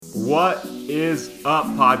What is up,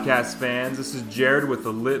 podcast fans? This is Jared with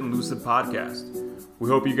the Lit and Lucid podcast. We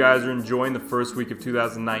hope you guys are enjoying the first week of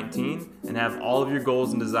 2019 and have all of your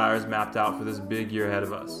goals and desires mapped out for this big year ahead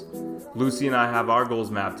of us. Lucy and I have our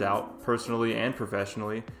goals mapped out, personally and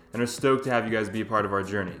professionally, and are stoked to have you guys be a part of our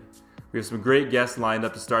journey. We have some great guests lined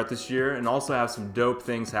up to start this year and also have some dope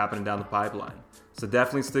things happening down the pipeline. So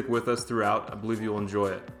definitely stick with us throughout. I believe you'll enjoy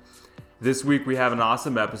it. This week we have an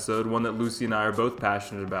awesome episode, one that Lucy and I are both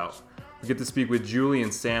passionate about. We get to speak with Julie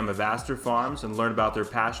and Sam of Astor Farms and learn about their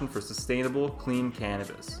passion for sustainable, clean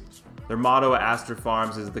cannabis. Their motto at Astor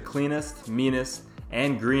Farms is the cleanest, meanest,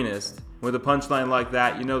 and greenest. With a punchline like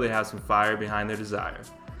that, you know they have some fire behind their desire.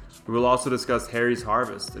 We will also discuss Harry's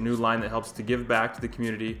Harvest, a new line that helps to give back to the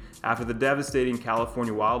community after the devastating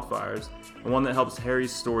California wildfires, and one that helps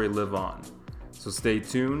Harry's story live on. So stay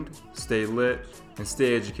tuned, stay lit, and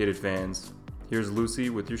stay educated, fans. Here's Lucy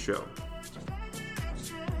with your show.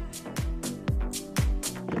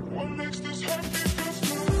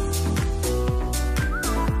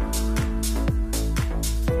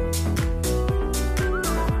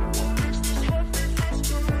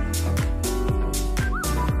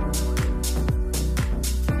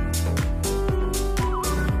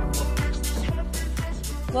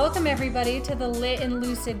 Welcome everybody to the Lit and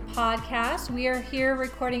Lucid podcast. We are here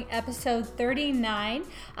recording episode 39.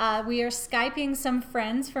 We are Skyping some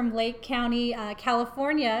friends from Lake County,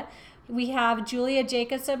 California. We have Julia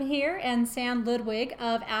Jacobson here and Sam Ludwig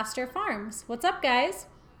of Astor Farms. What's up, guys?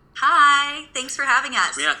 Hi, thanks for having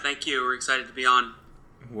us. Yeah, thank you. We're excited to be on.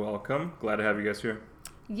 Welcome. Glad to have you guys here.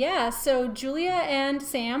 Yeah, so Julia and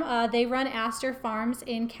Sam, they run Astor Farms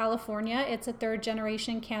in California. It's a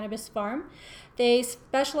third-generation cannabis farm. They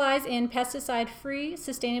specialize in pesticide-free,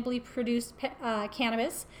 sustainably produced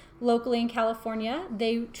cannabis locally in California.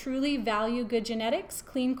 They truly value good genetics,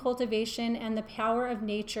 clean cultivation, and the power of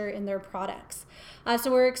nature in their products. So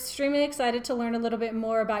we're extremely excited to learn a little bit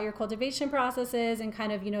more about your cultivation processes and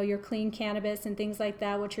kind of, your clean cannabis and things like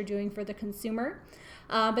that, what you're doing for the consumer.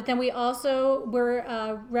 But then we also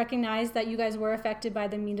recognized that you guys were affected by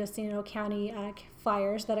the Mendocino County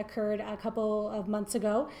fires that occurred a couple of months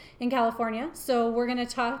ago in California. So we're going to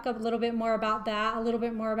talk a little bit more about that, a little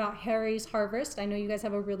bit more about Harry's Harvest. I know you guys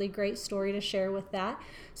have a really great story to share with that.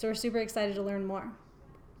 So we're super excited to learn more.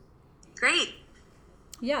 Great.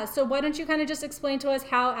 Yeah, so why don't you kind of just explain to us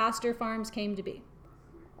how Astor Farms came to be?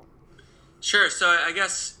 Sure. So I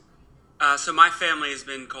guess, so my family has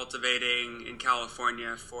been cultivating in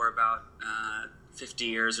California for about 50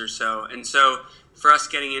 years or so. And so for us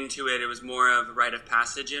getting into it, it was more of a rite of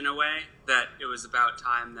passage in a way, that it was about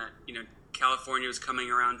time that, California was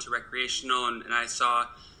coming around to recreational, and I saw,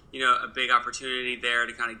 a big opportunity there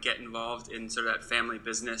to kind of get involved in sort of that family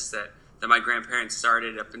business that my grandparents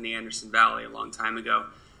started up in the Anderson Valley a long time ago.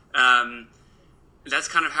 That's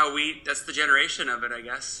kind of that's the generation of it, I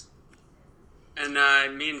guess. And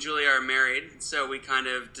me and Julia are married, so we kind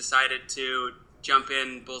of decided to jump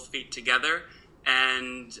in both feet together.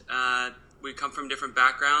 And we come from different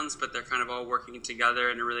backgrounds, but they're kind of all working together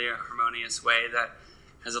in a really harmonious way that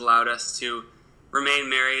has allowed us to remain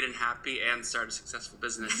married and happy and start a successful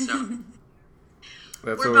business. So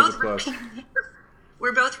That's always a plus.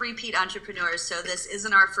 We're both repeat entrepreneurs, so this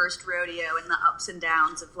isn't our first rodeo in the ups and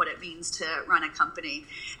downs of what it means to run a company.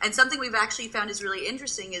 And something we've actually found is really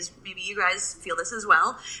interesting is, maybe you guys feel this as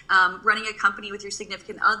well, running a company with your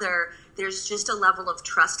significant other, there's just a level of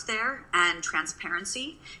trust there and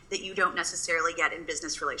transparency that you don't necessarily get in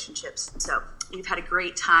business relationships. So we've had a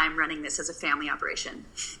great time running this as a family operation.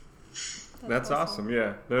 That's awesome.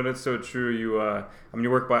 Yeah. No, that's so true. You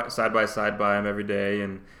work side by side by them every day,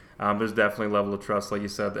 and there's definitely a level of trust, like you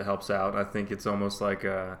said, that helps out. I think it's almost like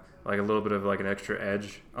a little bit of like an extra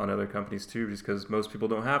edge on other companies too, just because most people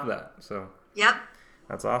don't have that. So yep,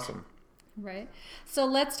 that's awesome. Right. So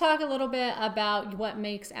let's talk a little bit about what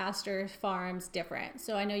makes Astor Farms different.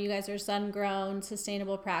 So I know you guys are sun-grown,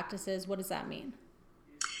 sustainable practices. What does that mean?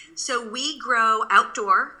 So we grow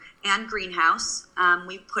outdoor and greenhouse.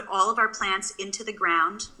 We put all of our plants into the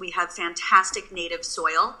ground. We have fantastic native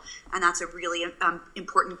soil, and that's a really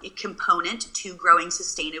important component to growing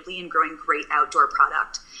sustainably and growing great outdoor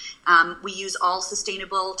product. We use all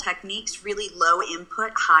sustainable techniques, really low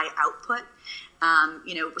input, high output.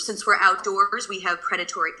 Since we're outdoors, we have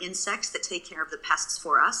predatory insects that take care of the pests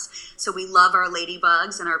for us. So we love our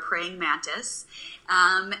ladybugs and our praying mantis.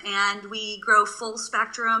 And we grow full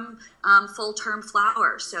spectrum, full term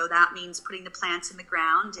flowers. So that means putting the plants in the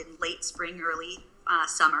ground in late spring, early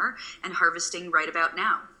summer, and harvesting right about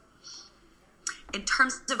now. In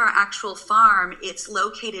terms of our actual farm, it's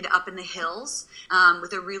located up in the hills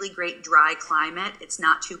with a really great dry climate. It's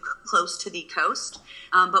not too close to the coast.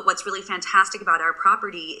 But what's really fantastic about our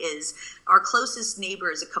property is our closest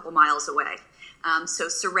neighbor is a couple miles away. So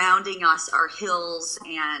surrounding us are hills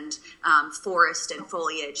and forest and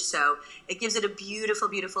foliage. So it gives it a beautiful,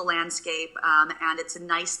 beautiful landscape, and it's a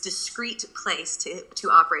nice, discreet place to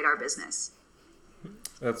operate our business.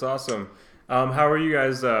 That's awesome. How are you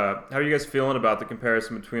guys feeling about the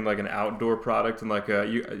comparison between like an outdoor product and like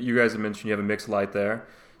you guys have mentioned you have a mixed light there.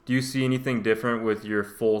 Do you see anything different with your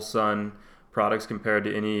full sun products compared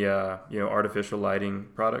to any artificial lighting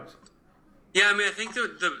product? Yeah, I mean, I think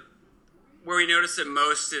the where we notice it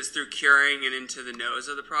most is through curing and into the nose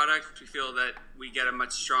of the product. We feel that we get a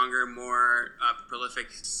much stronger, more prolific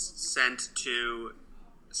scent to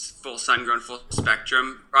full sun-grown, full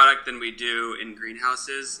spectrum product than we do in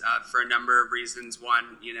greenhouses for a number of reasons.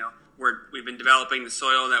 One, we've been developing the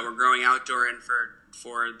soil that we're growing outdoor in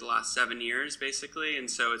for the last 7 years, basically, and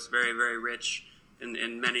so it's very, very rich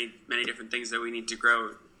in many, many different things that we need to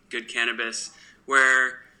grow good cannabis.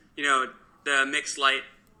 Where the mixed light,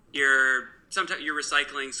 sometimes you're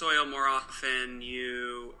recycling soil more often.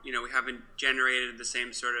 We haven't generated the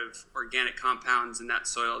same sort of organic compounds in that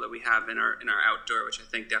soil that we have in our outdoor, which I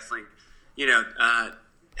think definitely,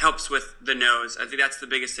 helps with the nose. I think that's the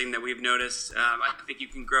biggest thing that we've noticed. I think you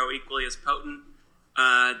can grow equally as potent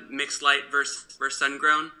mixed light versus sun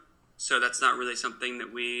grown. So that's not really something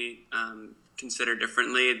that we consider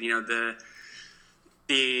differently.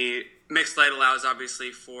 The mixed light allows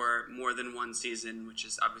obviously for more than one season, which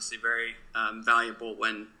is obviously very valuable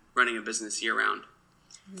when running a business year round.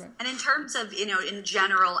 And in terms of, in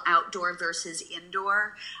general, outdoor versus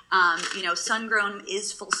indoor, sun-grown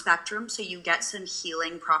is full spectrum, so you get some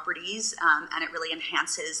healing properties, and it really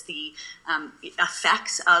enhances the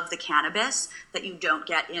effects of the cannabis that you don't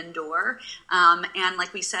get indoor. And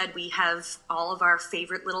like we said, we have all of our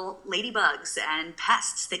favorite little ladybugs and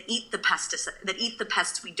pests that eat the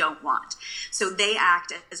pests we don't want. So they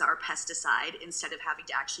act as our pesticide instead of having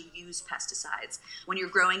to actually use pesticides. When you're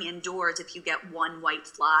growing indoors, if you get one white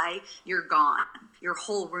fly, you're gone. Your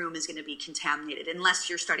whole room is going to be contaminated unless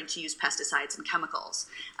you're starting to use pesticides and chemicals.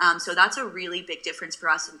 So that's a really big difference for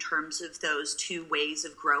us in terms of those two ways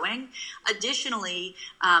of growing. Additionally,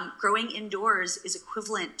 growing indoors is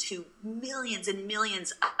equivalent to millions and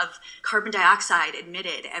millions of carbon dioxide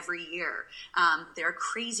emitted every year. There are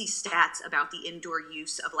crazy stats about the indoor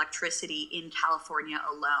use of electricity in California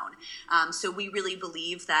alone. So we really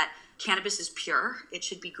believe that cannabis is pure. It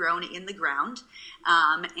should be grown in the ground,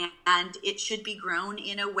 and it should be grown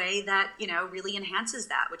in a way that really enhances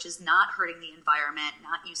that, which is not hurting the environment,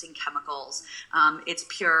 not using chemicals. It's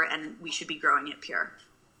pure, and we should be growing it pure.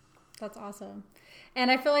 That's awesome. And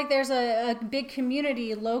I feel like there's a big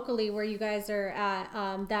community locally where you guys are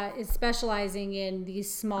at that is specializing in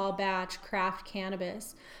these small batch craft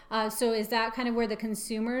cannabis. So is that kind of where the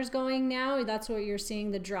consumer is going now? That's what you're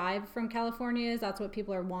seeing the drive from California is? That's what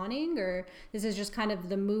people are wanting? Or this is just kind of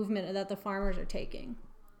the movement that the farmers are taking?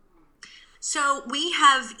 So we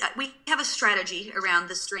have a strategy around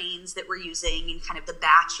the strains that we're using and kind of the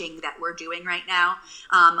batching that we're doing right now.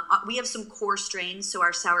 We have some core strains, so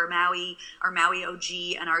our Sour Maui, our Maui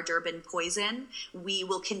OG, and our Durban Poison. We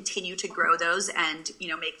will continue to grow those and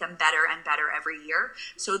make them better and better every year.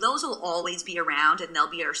 So those will always be around, and they'll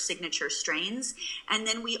be our signature strains. And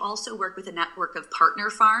then we also work with a network of partner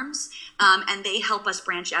farms, and they help us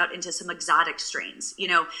branch out into some exotic strains.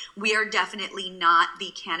 We are definitely not the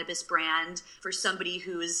cannabis brand for somebody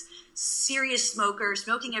who's serious smoker,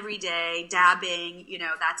 smoking every day, dabbing,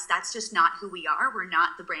 that's just not who we are. We're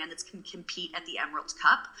not the brand that can compete at the Emerald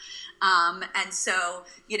Cup. And so,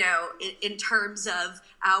 in terms of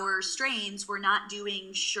our strains, we're not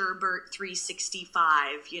doing Sherbert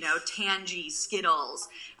 365, Tangy, Skittles.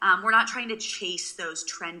 We're not trying to chase those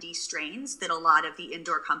trendy strains that a lot of the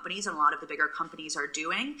indoor companies and a lot of the bigger companies are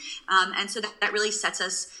doing. And so that really sets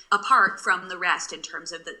us apart from the rest in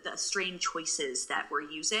terms of the strain choices that we're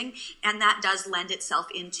using. And that does lend itself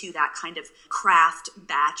into that kind of craft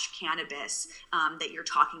batch cannabis that you're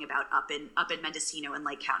talking about up in Mendocino and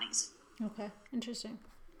Lake counties. Okay, interesting.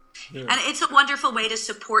 Yeah. And it's a wonderful way to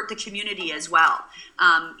support the community as well,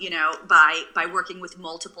 by working with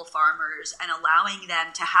multiple farmers and allowing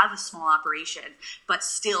them to have a small operation, but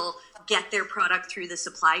still get their product through the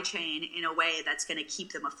supply chain in a way that's going to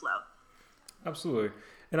keep them afloat. Absolutely.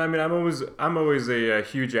 And I mean, I'm always a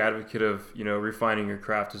huge advocate of, refining your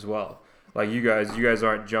craft as well. Like you guys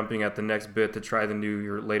aren't jumping at the next bit to try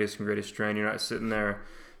your latest and greatest strain. You're not sitting there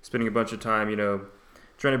spending a bunch of time,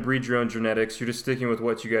 trying to breed your own genetics. You're just sticking with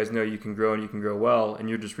what you guys know you can grow and you can grow well, and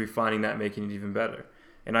you're just refining that, making it even better.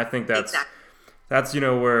 And I think that's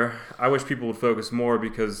where I wish people would focus more,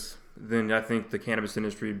 because then I think the cannabis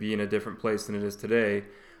industry would be in a different place than it is today.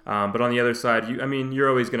 But on the other side, you're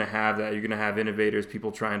always going to have that. You're going to have innovators,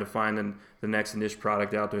 people trying to find the next niche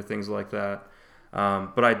product out there, things like that.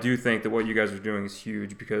 But I do think that what you guys are doing is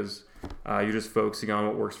huge, because you're just focusing on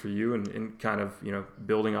what works for you and kind of,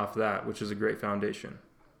 building off of that, which is a great foundation.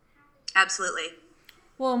 Absolutely.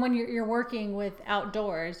 Well, and when you're working with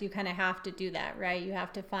outdoors, you kind of have to do that, right? You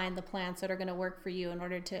have to find the plants that are going to work for you in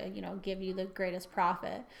order to, give you the greatest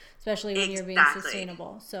profit, especially when you're being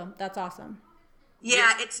sustainable. So that's awesome.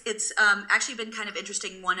 Yeah, it's actually been kind of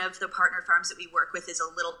interesting. One of the partner farms that we work with is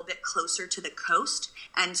a little bit closer to the coast.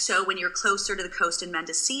 And so when you're closer to the coast in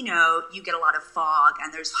Mendocino, you get a lot of fog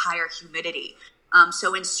and there's higher humidity.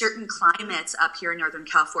 So in certain climates up here in Northern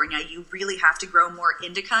California, you really have to grow more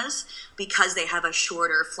indicas because they have a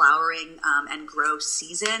shorter flowering and grow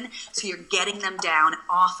season. So you're getting them down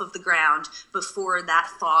off of the ground before that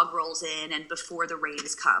fog rolls in and before the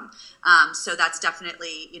rains come. So that's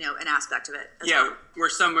definitely, an aspect of it. Yeah, where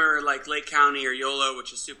somewhere like Lake County or Yolo,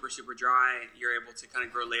 which is super, super dry, you're able to kind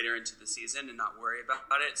of grow later into the season and not worry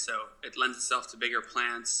about it. So it lends itself to bigger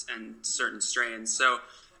plants and certain strains. So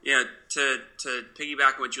to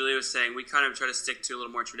piggyback on what Julia was saying, we kind of try to stick to a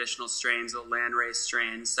little more traditional strains, the landrace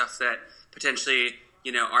strains, stuff that potentially,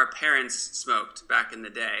 our parents smoked back in the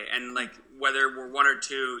day. And like whether we're one or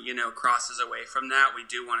two, crosses away from that, we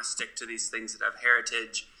do want to stick to these things that have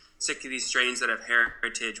heritage, stick to these strains that have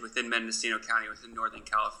heritage within Mendocino County, within Northern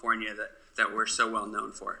California that we're so well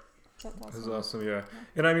known for. That's awesome, yeah.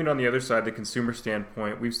 And I mean, on the other side, the consumer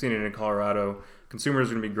standpoint, we've seen it in Colorado. Consumers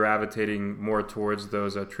are going to be gravitating more towards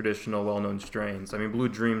those traditional, well-known strains. I mean, Blue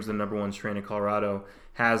Dream's the number one strain in Colorado,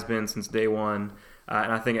 has been since day one,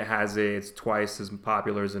 and I think it's twice as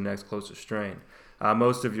popular as the next closest strain.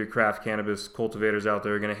 Most of your craft cannabis cultivators out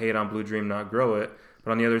there are going to hate on Blue Dream, not grow it.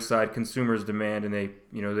 But on the other side, consumers demand, and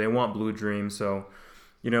they want Blue Dream. So,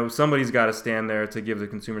 somebody's got to stand there to give the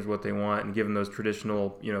consumers what they want and give them those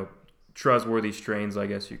traditional, trustworthy strains, I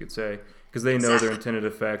guess you could say, because they know their intended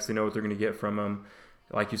effects. They know what they're going to get from them.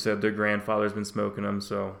 Like you said, their grandfather's been smoking them,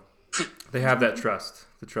 so they have that trust,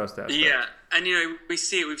 the trust aspect. Yeah, and we've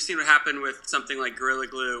seen what happened with something like Gorilla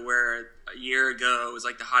Glue, where a year ago it was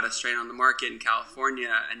like the hottest strain on the market in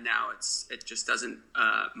California, and now it just doesn't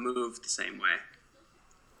move the same way.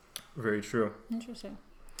 Very true. Interesting.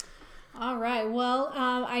 All right. Well,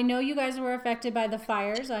 I know you guys were affected by the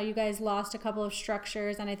fires. You guys lost a couple of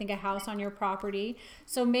structures and I think a house on your property.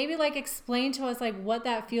 So maybe explain to us what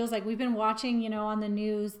that feels like. We've been watching, on the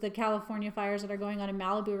news, the California fires that are going on in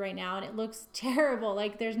Malibu right now, and it looks terrible.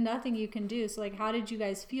 There's nothing you can do. So how did you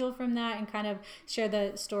guys feel from that, and kind of share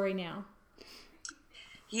the story now?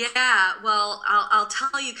 Yeah, well, I'll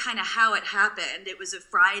tell you kind of how it happened. It was a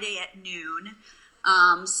Friday at noon.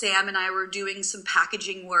 Sam and I were doing some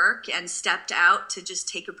packaging work and stepped out to just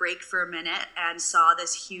take a break for a minute and saw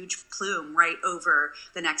this huge plume right over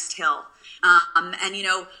the next hill. And,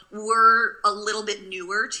 we're a little bit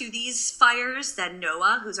newer to these fires than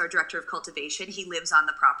Noah, who's our director of cultivation. He lives on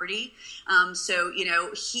the property. So,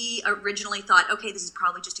 he originally thought, okay, this is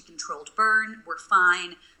probably just a controlled burn. We're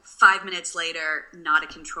fine. 5 minutes later, not a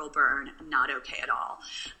control burn, not okay at all.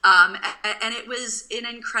 And it was an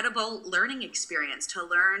incredible learning experience to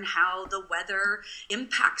learn how the weather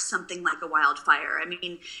impacts something like a wildfire. I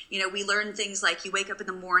mean, we learn things like you wake up in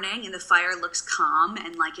the morning and the fire looks calm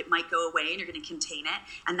and it might go away and you're going to contain it.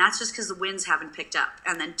 And that's just because the winds haven't picked up.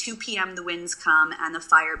 And then 2 p.m. the winds come and the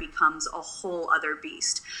fire becomes a whole other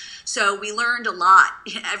beast. So we learned a lot,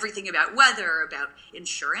 everything about weather, about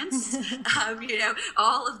insurance,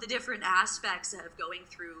 all of the different aspects of going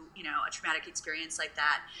through, a traumatic experience like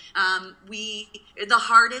that. The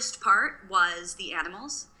hardest part was the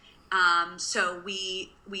animals. So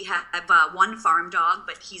we have one farm dog,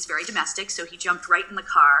 but he's very domestic, so he jumped right in the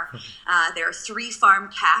car. There are 3 farm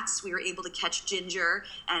cats. We were able to catch Ginger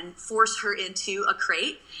and force her into a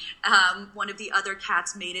crate. One of the other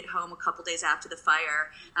cats made it home a couple days after the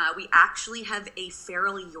fire. We actually have a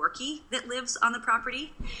feral Yorkie that lives on the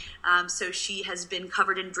property. So she has been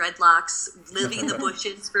covered in dreadlocks, living in the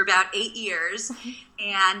bushes for about 8 years.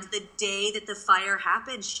 And the day that the fire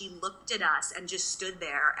happened, she looked at us and just stood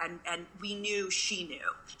there, and we knew she knew.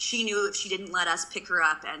 She knew if she didn't let us pick her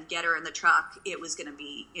up and get her in the truck, it was going to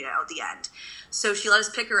be, the end. So she let us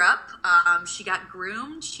pick her up. She got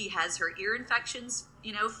groomed. She has her ear infections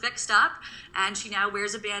fixed up, and she now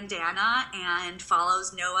wears a bandana and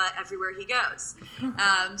follows Noah everywhere he goes.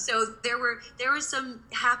 So there were some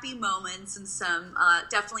happy moments and some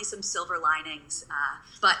definitely some silver linings.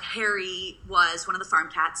 But Harry was one of the farm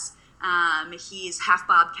cats. He's half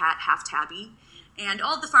bobcat, half tabby. And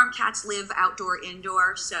all the farm cats live outdoor,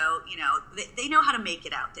 indoor, so, they know how to make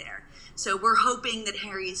it out there. So we're hoping that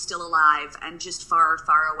Harry is still alive and just far,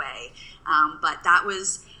 far away. But that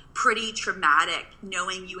was pretty traumatic,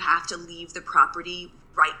 knowing you have to leave the property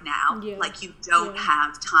right now. Yeah. Like, you don't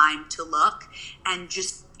have time to look, and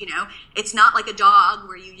just, it's not like a dog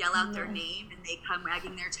where you yell out their name and they come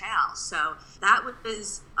wagging their tail. So that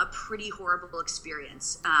was a pretty horrible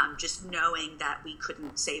experience, just knowing that we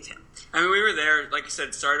couldn't save him. I mean, we were there, like you said,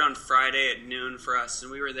 it started on Friday at noon for us,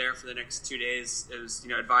 and we were there for the next 2 days. It was,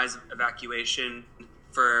 advised evacuation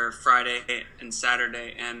for Friday and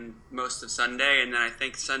Saturday and most of Sunday, and then I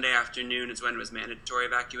think Sunday afternoon is when it was mandatory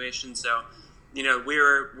evacuation. So,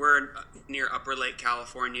 we're near Upper Lake,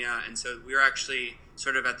 California, and so we were actually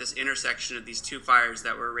sort of at this intersection of these two fires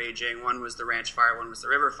that were raging. One was the ranch fire, one was the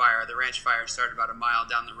river fire. The ranch fire started about a mile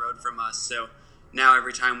down the road from us, so now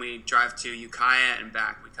every time we drive to Ukiah and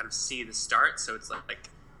back, we kind of see the start, so it's like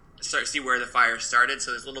see where the fire started,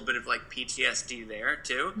 so there's a little bit of like PTSD there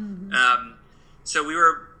too. Mm-hmm. So we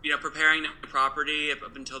were, preparing the property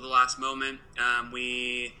up until the last moment.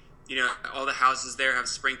 We, all the houses there have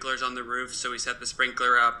sprinklers on the roof, so we set the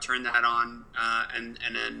sprinkler up, turned that on, and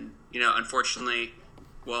then, unfortunately,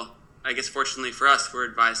 fortunately for us, we're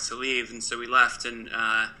advised to leave, and so we left and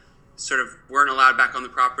sort of weren't allowed back on the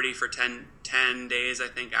property for 10 days, I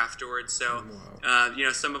think, afterwards. So,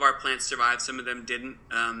 some of our plants survived, some of them didn't,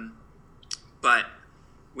 but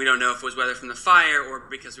we don't know if it was whether from the fire or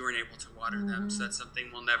because we weren't able to water them. So that's something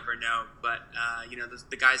we'll never know. But,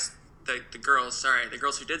 the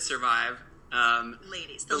girls who did survive, the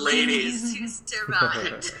ladies who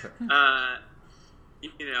survived, are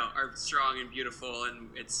strong and beautiful.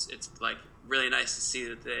 And it's like really nice to see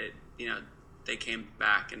that they came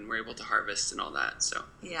back and were able to harvest and all that. So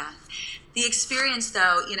yeah, the experience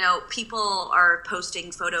though, people are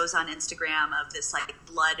posting photos on Instagram of this like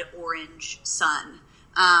blood orange sun.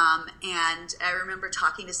 And I remember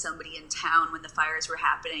talking to somebody in town when the fires were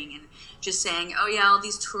happening and just saying, oh yeah, all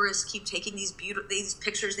these tourists keep taking these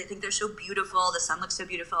pictures. They think they're so beautiful. The sun looks so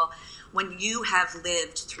beautiful. When you have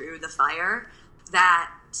lived through the fire,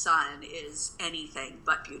 that sun is anything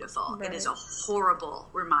but beautiful. Right. It is a horrible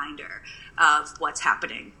reminder of what's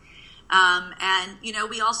happening. And,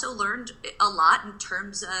 we also learned a lot in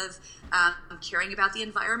terms of caring about the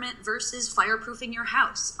environment versus fireproofing your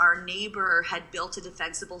house. Our neighbor had built a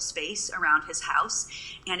defensible space around his house,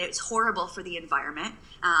 and it's horrible for the environment.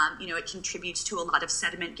 It contributes to a lot of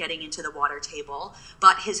sediment getting into the water table,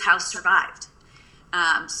 but his house survived.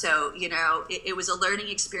 So, it was a learning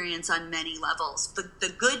experience on many levels.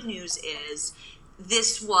 The good news is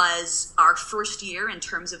this was our first year in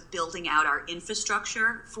terms of building out our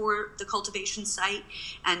infrastructure for the cultivation site.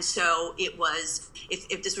 And so it was,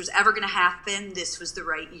 if this was ever going to happen, this was the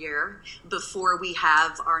right year before we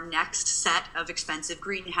have our next set of expensive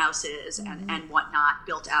greenhouses and whatnot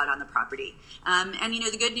built out on the property. And,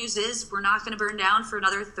 the good news is we're not going to burn down for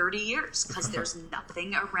another 30 years because there's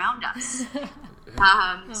nothing around us.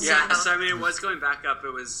 So it was going back up.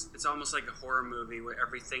 It's almost like a horror movie where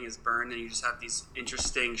everything is burned and you just have these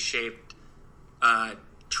interesting shaped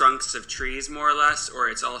trunks of trees, more or less, or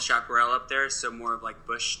it's all chaparral up there, so more of like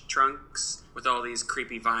bush trunks with all these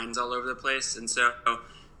creepy vines all over the place. And so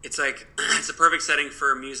it's like it's a perfect setting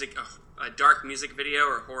for a dark music video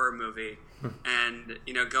or horror movie. And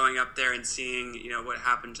going up there and seeing what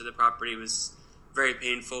happened to the property was very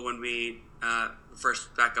painful when we first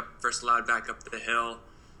allowed back up the hill.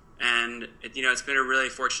 And it's been a really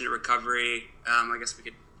fortunate recovery. I guess we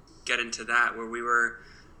could get into that, where we were,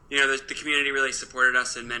 the community really supported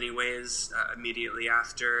us in many ways immediately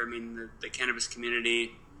after. I mean, the cannabis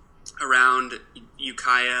community around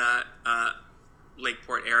Ukiah,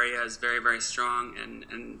 Lakeport area is very, very strong,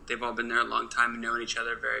 and they've all been there a long time and known each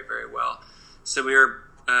other very, very well. So we were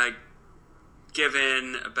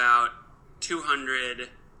given about 200.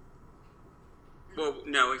 Well,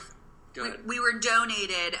 no, go ahead. We were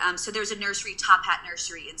donated. So there's a nursery, Top Hat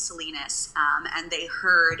Nursery in Salinas, and they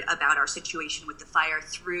heard about our situation with the fire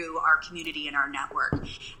through our community and our network,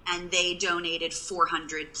 and they donated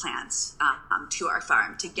 400 plants to our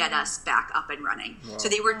farm to get us back up and running. Wow. So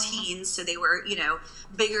they were teens, so they were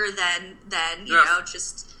bigger than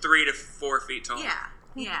just 3 to 4 feet tall. Yeah.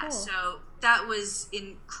 Yeah, cool. so that was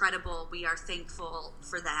incredible. We are thankful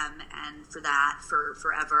for them and for that for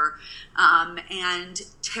forever. And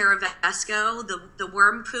Terravesco, the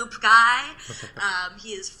worm poop guy, he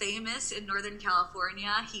is famous in Northern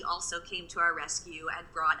California. He also came to our rescue and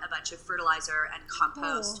brought a bunch of fertilizer and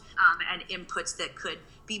compost and inputs that could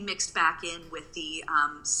be mixed back in with the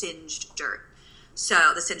singed dirt.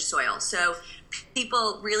 So the singed soil. So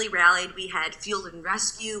people really rallied. We had field and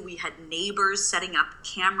rescue. We had neighbors setting up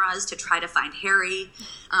cameras to try to find Harry.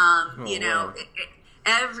 Wow.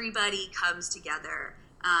 Everybody comes together,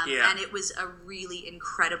 and it was a really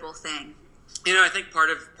incredible thing. I think part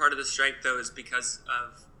of the strength though is because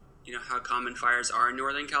of how common fires are in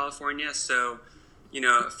Northern California. So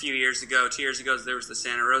a few years ago, 2 years ago, there was the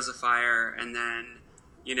Santa Rosa fire, and then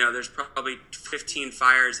there's probably 15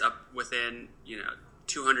 fires up within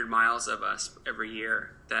 200 miles of us every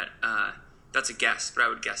year. That's a guess, but I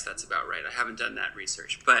would guess that's about right. I haven't done that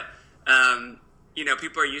research, but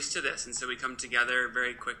people are used to this, and so we come together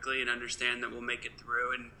very quickly and understand that we'll make it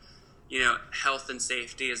through. And health and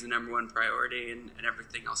safety is the number one priority, and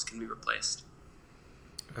everything else can be replaced.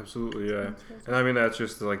 Absolutely, yeah. And I mean, that's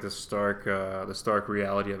just like the stark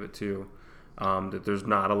reality of it too. That there's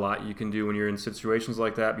not a lot you can do when you're in situations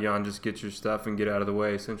like that beyond just get your stuff and get out of the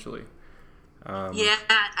way, essentially.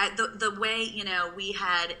 The way, we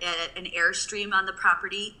had an Airstream on the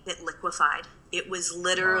property that liquefied. It was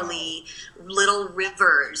literally little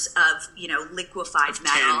rivers of, liquefied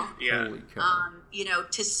metal. Yeah. Holy cow.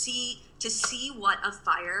 To see what a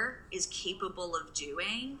fire is capable of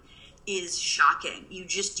doing is shocking. You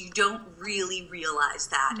don't really realize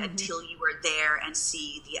that until you are there and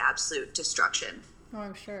see the absolute destruction. Oh,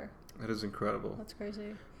 I'm sure. That is incredible. That's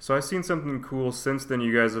crazy. So I've seen something cool since then.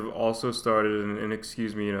 You guys have also started, and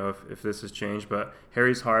excuse me, if this has changed, but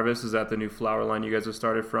Harry's Harvest, is that the new flower line you guys have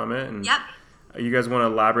started from it? And Yep. You guys want to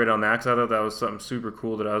elaborate on that? Because I thought that was something super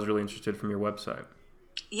cool that I was really interested from your website.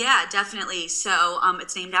 Yeah, definitely. So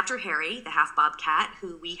it's named after Harry, the half bobcat,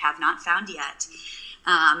 who we have not found yet.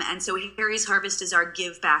 And so Harry's Harvest is our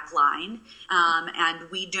give back line. And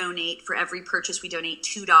we donate, for every purchase, we donate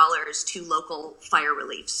 $2 to local fire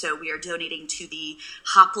relief. So we are donating to the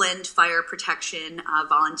Hopland Fire Protection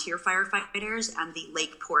volunteer firefighters and the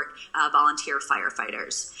Lakeport volunteer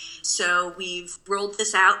firefighters. So we've rolled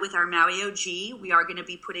this out with our Maui OG. We are going to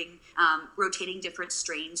be putting rotating different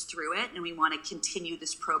strains through it, and we want to continue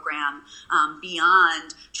this program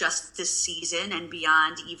beyond just this season and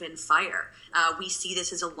beyond even fire. We see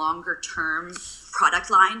this as a longer term product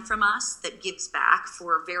line from us that gives back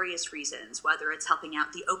for various reasons, whether it's helping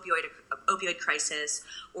out the opioid crisis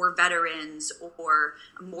or veterans or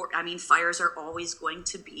more. I mean, fires are always going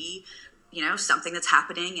to be, something that's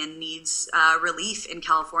happening and needs relief in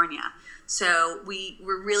California. So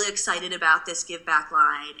we're really excited about this give back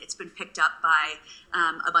line. It's been picked up by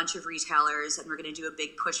a bunch of retailers, and we're going to do a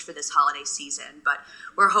big push for this holiday season. But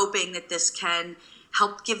we're hoping that this can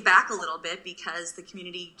help give back a little bit because the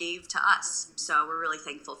community gave to us. So we're really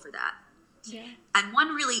thankful for that. Yeah. And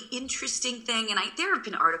one really interesting thing, and there have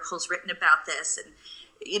been articles written about this, and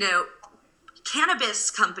cannabis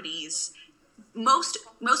companies, most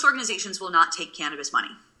organizations will not take cannabis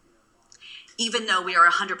money, even though we are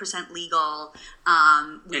 100% legal.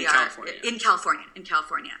 In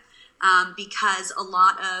California, because a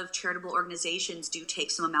lot of charitable organizations do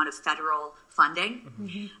take some amount of federal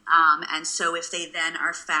funding. And so if they then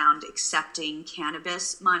are found accepting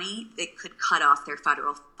cannabis money, it could cut off their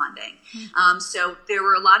federal funding. So there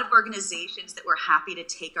were a lot of organizations that were happy to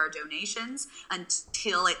take our donations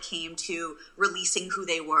until it came to releasing who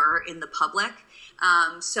they were in the public.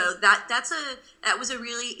 So that was a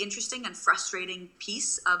really interesting and frustrating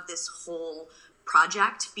piece of this whole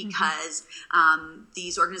project, because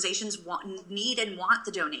these organizations need and want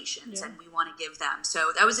the donations, and we want to give them.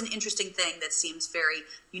 So that was an interesting thing that seems very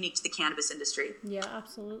unique to the cannabis industry. Yeah,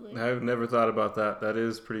 absolutely. I've never thought about that. That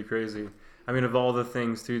is pretty crazy. I mean, of all the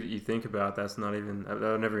things too that you think about, that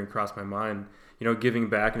would never even cross my mind. Giving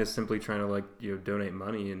back and just simply trying to donate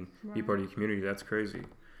money and be part of your community. That's crazy.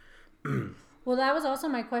 Well, that was also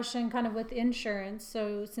my question kind of with insurance.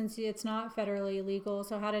 So since it's not federally legal,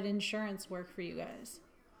 so how did insurance work for you guys?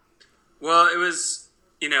 Well, it was,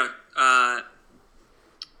 so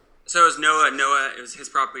it was Noah, it was his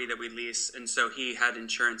property that we leased, and so he had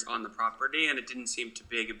insurance on the property, and it didn't seem to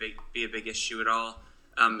be a big issue at all.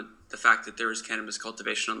 The fact that there was cannabis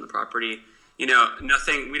cultivation on the property,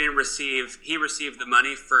 nothing, he received the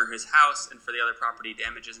money for his house and for the other property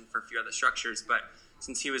damages and for a few other structures, but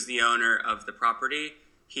since he was the owner of the property,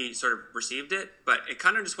 he sort of received it, but it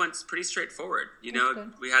kind of just went pretty straightforward.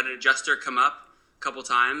 We had an adjuster come up a couple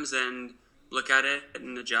times, and look at it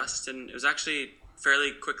and adjust. And it was actually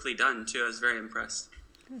fairly quickly done too. I was very impressed.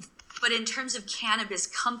 But in terms of cannabis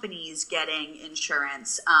companies getting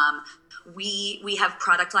insurance, we have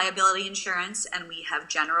product liability insurance and we have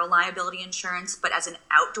general liability insurance. But as an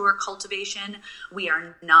outdoor cultivation, we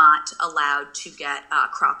are not allowed to get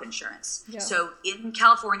crop insurance. Yeah. So in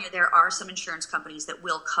California, there are some insurance companies that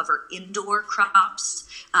will cover indoor crops,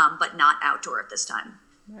 but not outdoor at this time.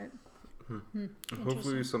 Right.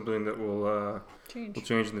 Hopefully something that will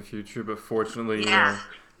change in the future, but fortunately,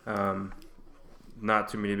 not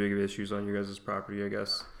too many big issues on your guys' property, I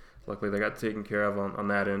guess. Luckily, they got taken care of on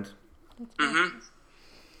that end. Mm-hmm.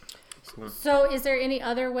 Cool. So is there any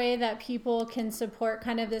other way that people can support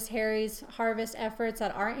kind of this Harry's Harvest efforts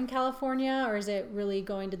that aren't in California, or is it really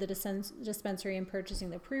going to the dispensary and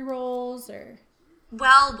purchasing the pre-rolls, or?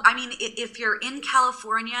 Well, I mean, if you're in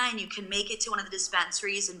California and you can make it to one of the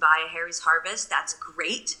dispensaries and buy a Harry's Harvest, that's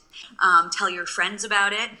great. Tell your friends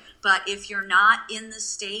about it. But if you're not in the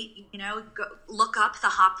state, go look up the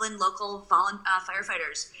Hopland local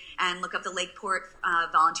firefighters and look up the Lakeport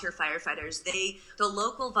volunteer firefighters. The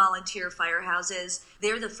local volunteer firehouses,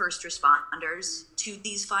 they're the first responders to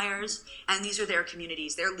these fires, and these are their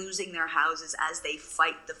communities. They're losing their houses as they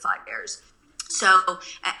fight the fires. So,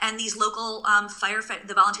 and these local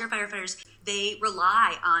the volunteer firefighters, they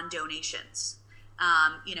rely on donations,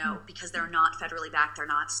 because they're not federally backed, they're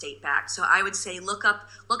not state backed. So I would say look up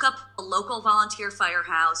a local volunteer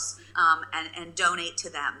firehouse and donate to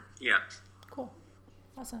them. Yeah. Cool.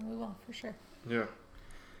 Awesome. We will, for sure. Yeah.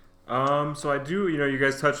 So I do, you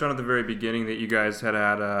guys touched on at the very beginning that you guys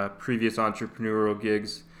had previous entrepreneurial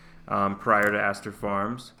gigs prior to Astor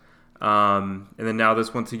Farms. And then now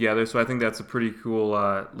this one together. So I think that's a pretty cool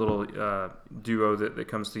little duo that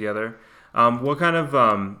comes together. What kind of,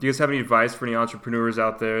 do you guys have any advice for any entrepreneurs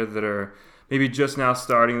out there that are maybe just now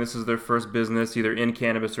starting? This is their first business, either in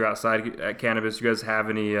cannabis or outside cannabis. You guys have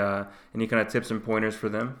any kind of tips and pointers for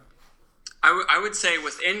them? I would say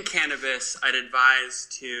within cannabis, I'd advise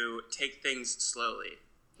to take things slowly.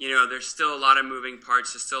 There's still a lot of moving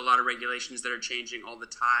parts. There's still a lot of regulations that are changing all the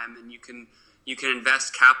time, and you can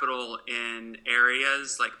invest capital in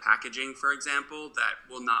areas like packaging, for example, that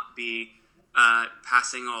will not be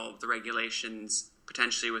passing all of the regulations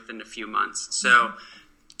potentially within a few months. So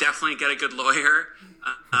definitely get a good lawyer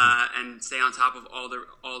and stay on top of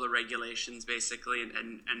all the regulations, basically,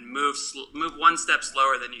 and move one step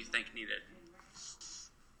slower than you think needed.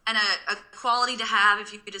 And a quality to have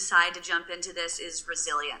if you decide to jump into this is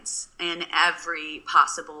resilience in every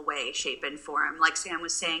possible way, shape, and form. Like Sam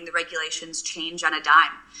was saying, the regulations change on a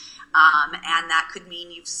dime. And that could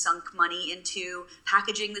mean you've sunk money into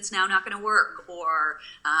packaging that's now not going to work, or,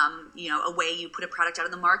 a way you put a product out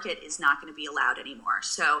on the market is not going to be allowed anymore.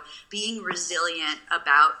 So being resilient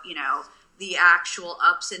about, the actual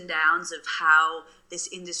ups and downs of how this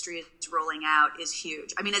industry is rolling out is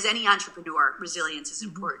huge. I mean, as any entrepreneur, resilience is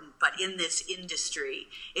important, but in this industry,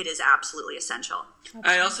 it is absolutely essential.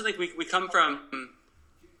 I also think we come from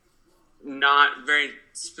not very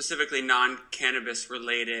specifically non-cannabis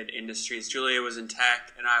related industries. Julia was in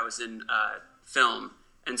tech and I was in film.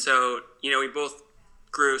 And so, we both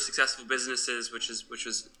grew successful businesses, which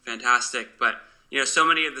was fantastic. But, so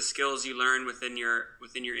many of the skills you learn within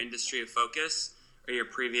your industry of focus or your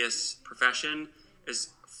previous profession is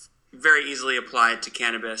very easily applied to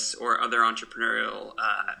cannabis or other entrepreneurial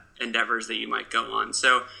endeavors that you might go on.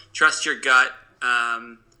 So trust your gut,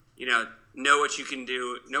 know what you can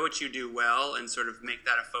do, know what you do well, and sort of make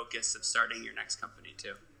that a focus of starting your next company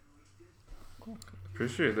too. Cool.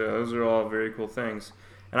 Appreciate that. Those are all very cool things.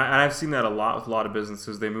 And I've seen that a lot with a lot of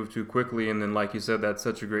businesses. They move too quickly, and then, like you said, that's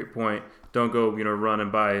such a great point. Don't go, run and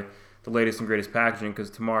buy the latest and greatest packaging, because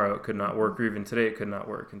tomorrow it could not work, or even today it could not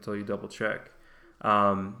work until you double check.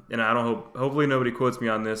 And hopefully nobody quotes me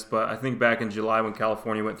on this, but I think back in July when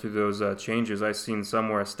California went through those changes, I seen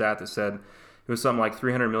somewhere a stat that said it was something like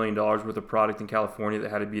 $300 million worth of product in California that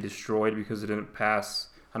had to be destroyed because it didn't pass.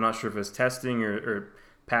 I'm not sure if it's testing or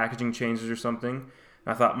packaging changes or something.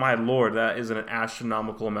 And I thought, my Lord, that is an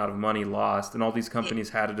astronomical amount of money lost, and all these companies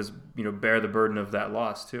had to just bear the burden of that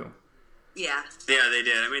loss too. Yeah, they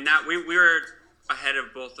did. I mean, that we were ahead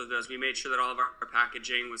of both of those. We made sure that all of our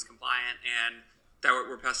packaging was compliant and that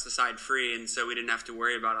we're pesticide free, and so we didn't have to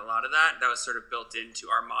worry about a lot of that. That was sort of built into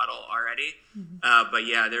our model already. Mm-hmm. But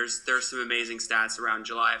yeah, there's some amazing stats around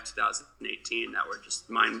July of 2018 that were just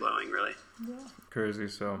mind blowing, really. Yeah. Crazy.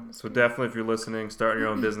 So definitely, if you're listening, starting your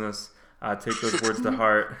own business, Take those words to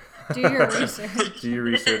heart. Do your research. Do your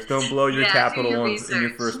research. Don't blow your capital in research.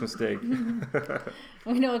 your first mistake.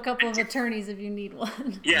 We know a couple of attorneys if you need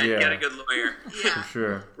one. Yeah, you got a good lawyer. Yeah. For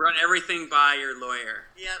sure. Run everything by your lawyer.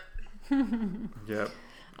 Yep. Yep.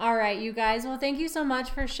 All right, you guys. Well, thank you so much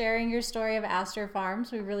for sharing your story of Astor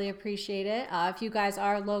Farms. We really appreciate it. If you guys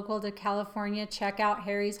are local to California, check out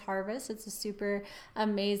Harry's Harvest. It's a super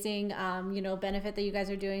amazing, benefit that you guys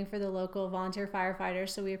are doing for the local volunteer firefighters.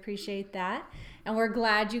 So we appreciate that. And we're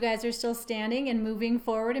glad you guys are still standing and moving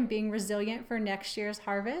forward and being resilient for next year's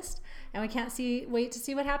harvest. And we can't wait to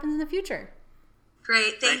see what happens in the future.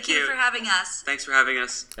 Great. Thank you for having us. Thanks for having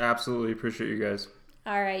us. Absolutely appreciate you guys.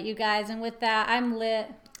 All right, you guys. And with that, I'm Lit.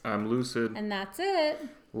 I'm Lucid. And that's it.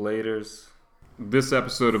 Laters. This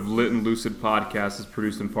episode of Lit and Lucid Podcast is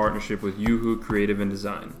produced in partnership with Yoo-Hoo Creative and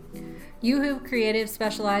Design. Yoo-Hoo Creative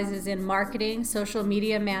specializes in marketing, social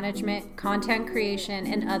media management, content creation,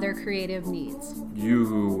 and other creative needs.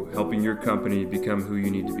 Yoo-Hoo, helping your company become who you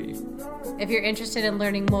need to be. If you're interested in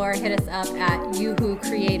learning more, hit us up at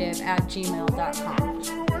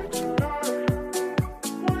yoohoocreative@gmail.com.